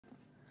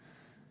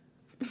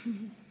I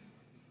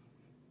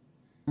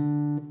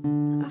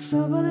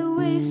fell by the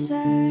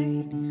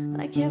wayside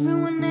like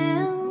everyone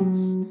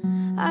else.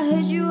 I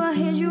hate you, I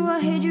hate you, I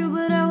hate you,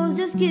 but I was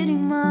just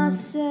kidding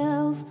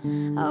myself.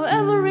 How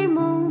every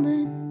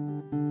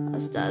moment I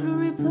start to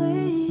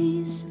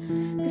replace,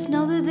 'cause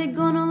now that they're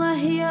gone, all I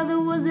hear are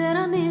the words that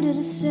I needed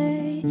to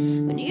say.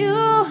 When you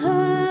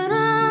hurt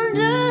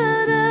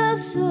under the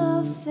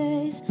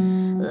surface,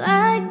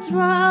 like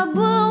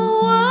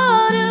troubled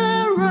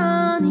water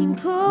running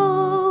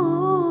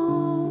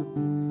cold.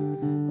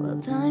 Well,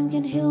 time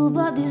can heal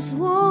but this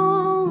won't.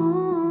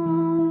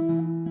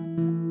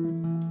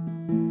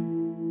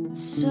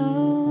 So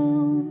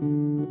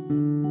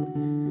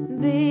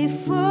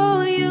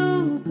before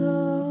you go,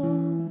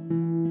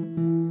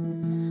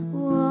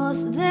 was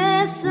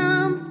there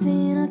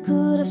something I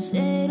could have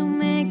said to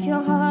make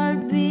your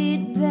heart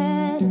beat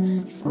better?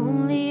 If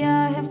only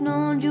I have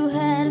known you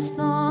had a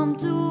storm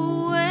to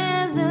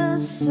weather.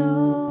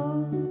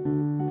 So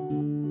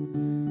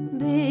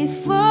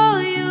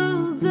before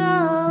you go,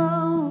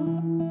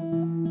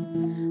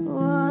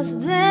 was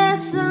there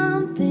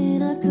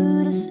something I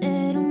could have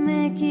said to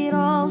make it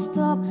all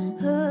stop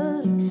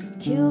hurting? It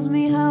kills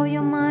me how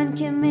your mind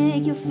can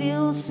make you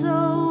feel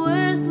so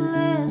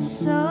worthless.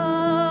 So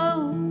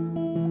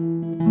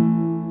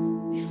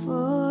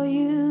before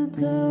you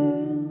go,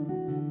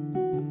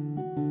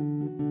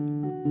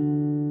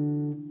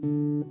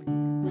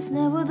 was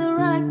never the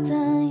right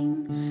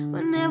time.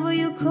 Whenever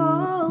you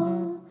call,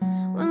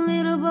 one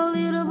little by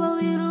little by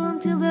little,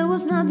 until there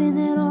was nothing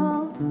at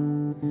all.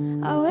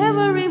 How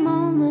every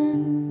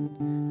moment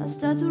I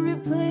start to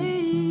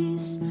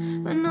replace,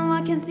 when all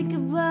I can think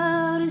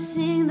about is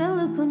seeing that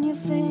look on your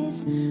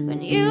face.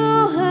 When you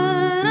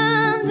hurt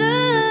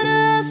under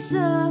the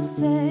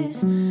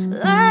surface,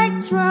 like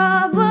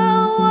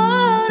troubled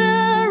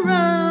water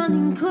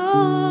running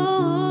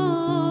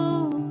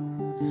cold.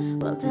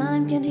 Well,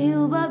 time can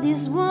heal but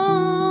this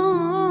won't.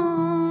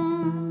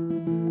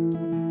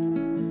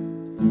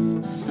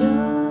 So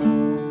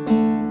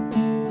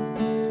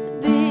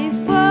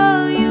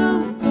before you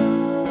go,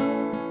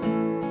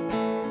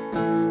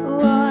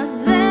 was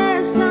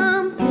there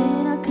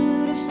something I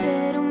could have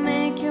said to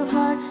make your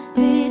heart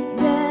beat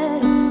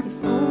better?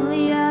 If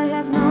only I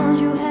have known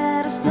you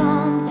had a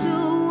storm to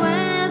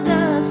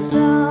weather.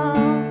 So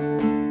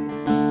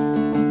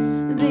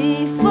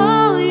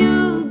before you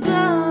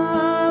go,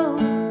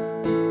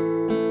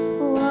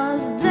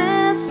 was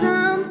there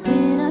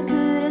something I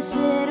could have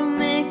said to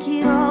make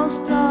it all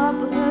stop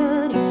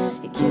hurting?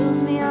 It kills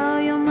me how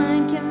your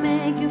mind can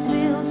make you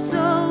feel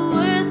so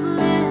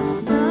worthless.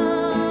 So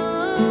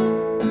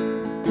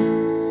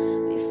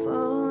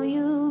before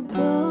you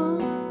go,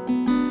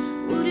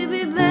 would it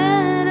be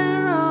better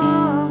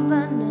off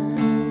by now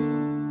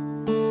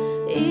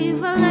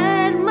if I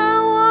let my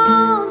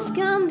walls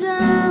come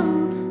down?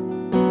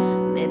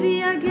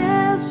 Maybe I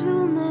guess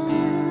we'll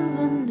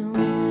never know.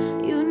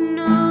 You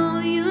know,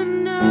 you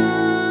know.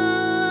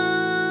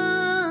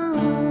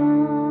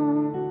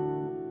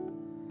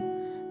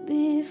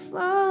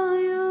 Before